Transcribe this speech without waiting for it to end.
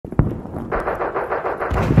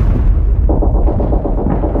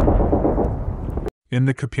In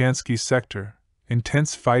the Kypuansk Sector,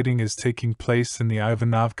 intense fighting is taking place in the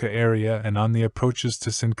Ivanovka area and on the approaches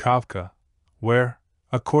to Sinkovka, where,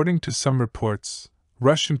 according to some reports,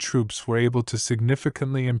 Russian troops were able to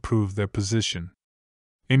significantly improve their position.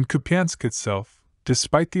 In Kupiansk itself,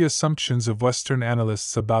 despite the assumptions of Western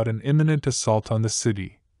analysts about an imminent assault on the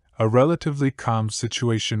city, a relatively calm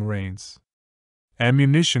situation reigns.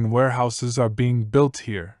 Ammunition warehouses are being built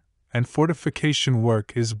here, and fortification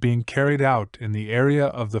work is being carried out in the area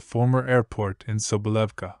of the former airport in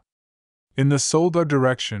Sobolevka. In the Soldar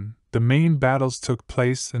direction, the main battles took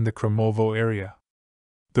place in the Kremovo area.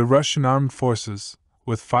 The Russian armed forces,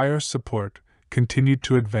 with fire support, continued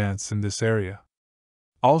to advance in this area.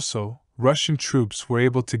 Also, Russian troops were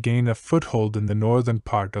able to gain a foothold in the northern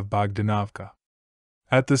part of Bogdanovka.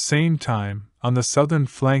 At the same time, on the southern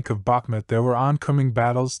flank of Bakhmut there were oncoming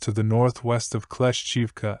battles to the northwest of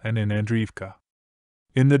Kleshchivka and in Avdiivka.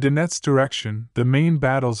 In the Donetsk direction, the main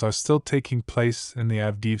battles are still taking place in the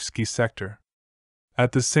Avdiivka Sector.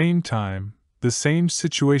 At the same time, the same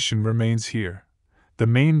situation remains here. The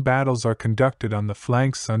main battles are conducted on the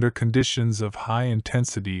flanks under conditions of high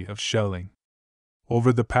intensity of shelling.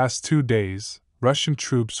 Over the past 2 days, Russian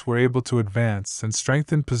troops were able to advance and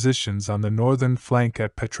strengthen positions on the northern flank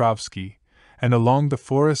at Petrovsky and along the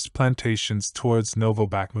forest plantations towards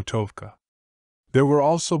Novobakhmutovka. There were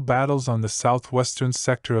also battles on the southwestern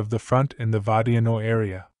sector of the front in the Vodiano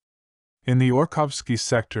area. In the Orkhovsky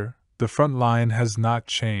sector, the front line has not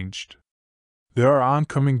changed. There are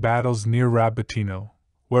oncoming battles near Rabotino,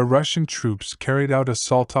 where Russian troops carried out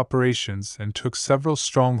assault operations and took several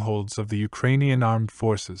strongholds of the Ukrainian armed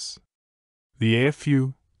forces. The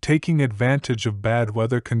AFU, taking advantage of bad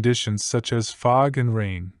weather conditions such as fog and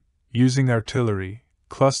rain, using artillery,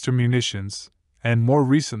 cluster munitions, and more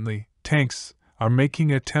recently, tanks, are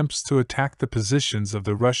making attempts to attack the positions of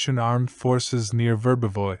the Russian armed forces near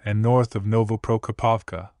Verbovoy and north of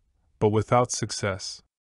Novoprokopovka, but without success.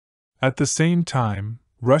 At the same time,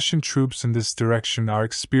 Russian troops in this direction are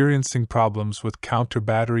experiencing problems with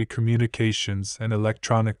counter-battery communications and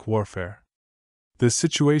electronic warfare. The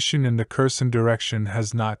situation in the Kherson direction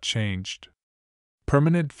has not changed.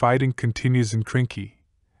 Permanent fighting continues in Krinky,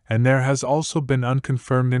 and there has also been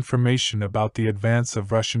unconfirmed information about the advance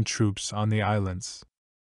of Russian troops on the islands.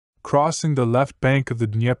 Crossing the left bank of the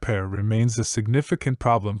Dnieper remains a significant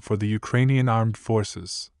problem for the Ukrainian armed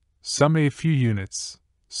forces. Some AFU units,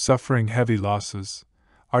 suffering heavy losses,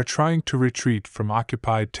 are trying to retreat from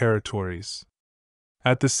occupied territories.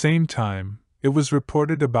 At the same time, it was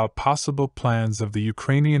reported about possible plans of the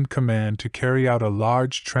Ukrainian command to carry out a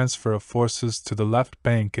large transfer of forces to the left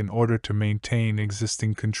bank in order to maintain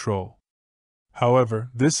existing control.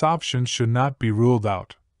 However, this option should not be ruled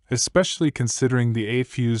out, especially considering the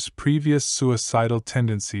AFU's previous suicidal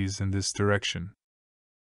tendencies in this direction.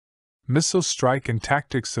 Missile strike and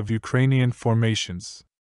tactics of Ukrainian formations.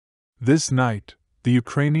 This night, the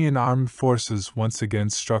Ukrainian armed forces once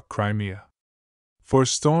again struck Crimea. 4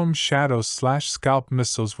 Storm Shadow/Scalp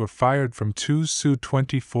missiles were fired from 2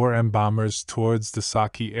 Su-24M bombers towards the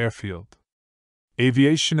Saki airfield.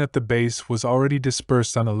 Aviation at the base was already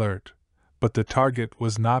dispersed on alert, but the target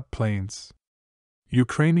was not planes.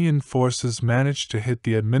 Ukrainian forces managed to hit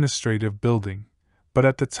the administrative building, but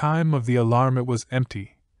at the time of the alarm it was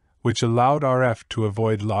empty, which allowed RF to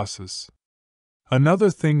avoid losses. Another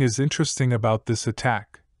thing is interesting about this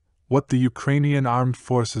attack: what the Ukrainian armed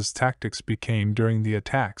forces' tactics became during the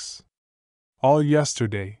attacks. All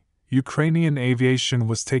yesterday, Ukrainian aviation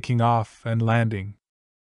was taking off and landing.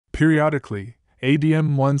 Periodically,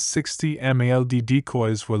 ADM-160 MALD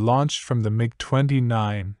decoys were launched from the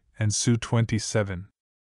MiG-29 and Su-27.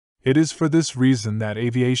 It is for this reason that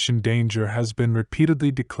aviation danger has been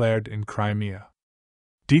repeatedly declared in Crimea.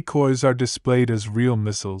 Decoys are displayed as real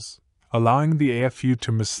missiles, allowing the AFU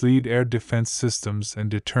to mislead air defense systems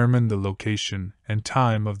and determine the location and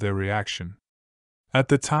time of their reaction. At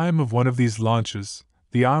the time of one of these launches,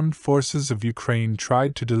 the armed forces of Ukraine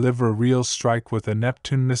tried to deliver a real strike with a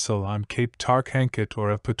Neptune missile on Cape Tarkhanket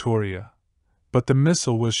or Evpatoria, but the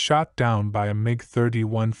missile was shot down by a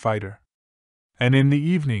MiG-31 fighter. And in the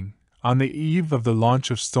evening, on the eve of the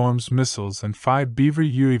launch of Storm's missiles, and 5 Beaver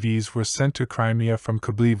UAVs were sent to Crimea from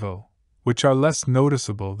Kablevo, which are less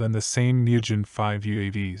noticeable than the same Mugin 5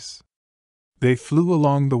 UAVs. They flew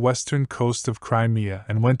along the western coast of Crimea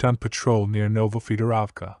and went on patrol near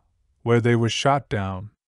Novofedorovka, where they were shot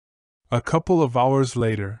down. A couple of hours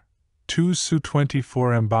later, 2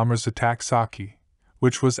 Su-24M bombers attacked Saki,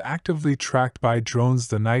 which was actively tracked by drones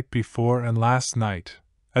the night before and last night,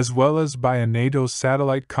 as well as by a NATO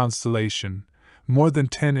satellite constellation. More than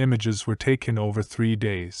 10 images were taken over 3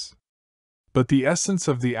 days. But the essence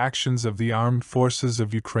of the actions of the armed forces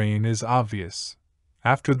of Ukraine is obvious.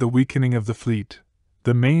 After the weakening of the fleet,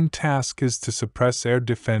 the main task is to suppress air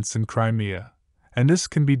defense in Crimea, and this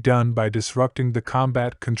can be done by disrupting the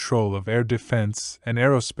combat control of air defense and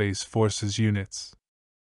aerospace forces units.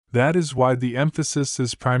 That is why the emphasis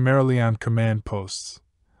is primarily on command posts,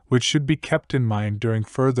 which should be kept in mind during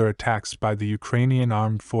further attacks by the Ukrainian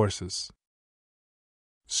armed forces.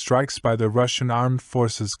 Strikes by the Russian armed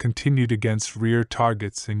forces continued against rear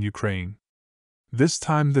targets in Ukraine. This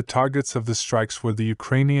time the targets of the strikes were the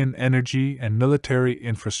Ukrainian energy and military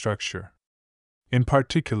infrastructure. In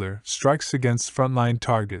particular, strikes against frontline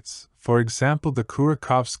targets, for example the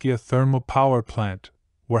Kurakovsky thermal power plant,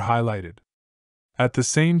 were highlighted. At the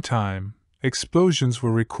same time, explosions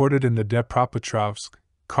were recorded in the Dnipropetrovsk,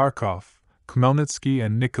 Kharkov, Khmelnytsky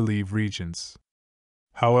and Nikolaev regions.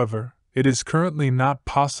 However, it is currently not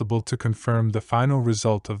possible to confirm the final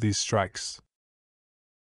result of these strikes.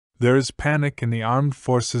 There is panic in the armed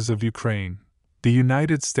forces of Ukraine. The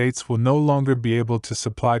United States will no longer be able to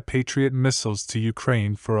supply Patriot missiles to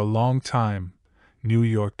Ukraine for a long time, New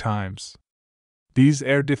York Times. These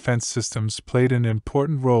air defense systems played an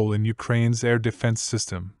important role in Ukraine's air defense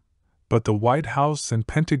system, but the White House and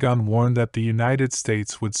Pentagon warned that the United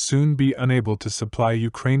States would soon be unable to supply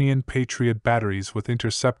Ukrainian Patriot batteries with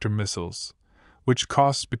interceptor missiles, which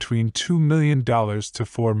cost between $2 million to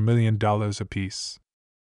 $4 million apiece.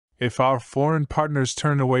 If our foreign partners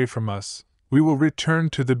turn away from us, we will return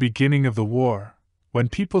to the beginning of the war, when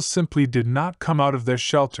people simply did not come out of their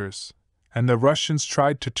shelters, and the Russians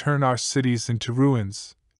tried to turn our cities into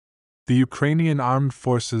ruins. The Ukrainian armed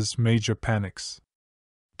forces' major panics.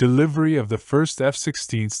 Delivery of the first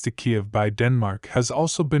F-16s to Kiev by Denmark has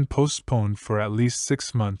also been postponed for at least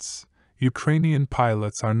 6 months. Ukrainian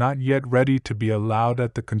pilots are not yet ready to be allowed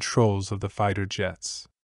at the controls of the fighter jets.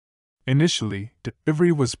 Initially,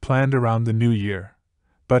 delivery was planned around the new year,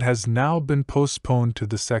 but has now been postponed to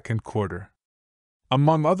the second quarter.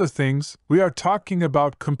 Among other things, we are talking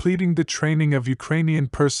about completing the training of Ukrainian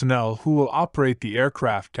personnel who will operate the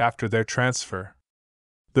aircraft after their transfer.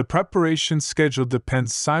 The preparation schedule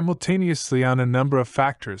depends simultaneously on a number of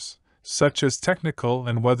factors, such as technical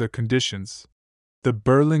and weather conditions. The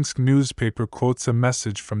Berlingske newspaper quotes a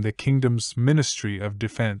message from the kingdom's Ministry of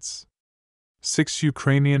Defense. 6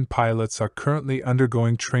 Ukrainian pilots are currently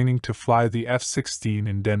undergoing training to fly the F-16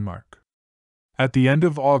 in Denmark. At the end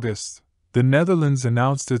of August, the Netherlands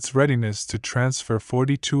announced its readiness to transfer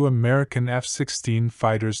 42 American F-16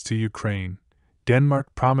 fighters to Ukraine.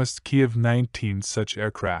 Denmark promised Kiev 19 such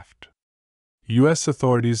aircraft. U.S.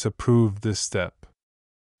 authorities approved this step.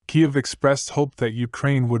 Kiev expressed hope that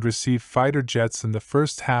Ukraine would receive fighter jets in the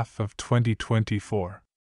first half of 2024.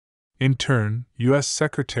 In turn, U.S.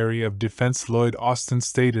 Secretary of Defense Lloyd Austin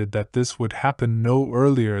stated that this would happen no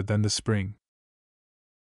earlier than the spring.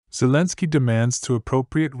 Zelensky demands to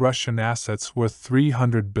appropriate Russian assets worth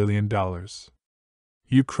 $300 billion.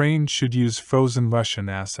 Ukraine should use frozen Russian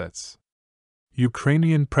assets.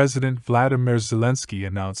 Ukrainian President Vladimir Zelensky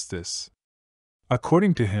announced this.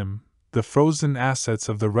 According to him, the frozen assets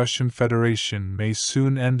of the Russian Federation may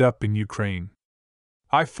soon end up in Ukraine.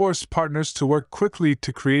 I forced partners to work quickly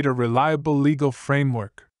to create a reliable legal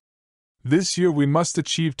framework. This year we must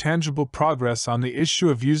achieve tangible progress on the issue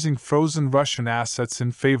of using frozen Russian assets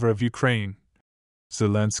in favor of Ukraine,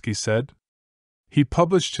 Zelensky said. He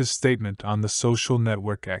published his statement on the social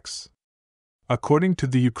network X. According to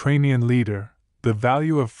the Ukrainian leader, the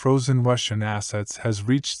value of frozen Russian assets has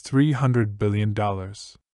reached $300 billion.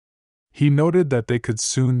 He noted that they could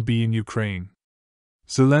soon be in Ukraine.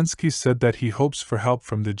 Zelensky said that he hopes for help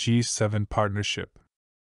from the G7 partnership.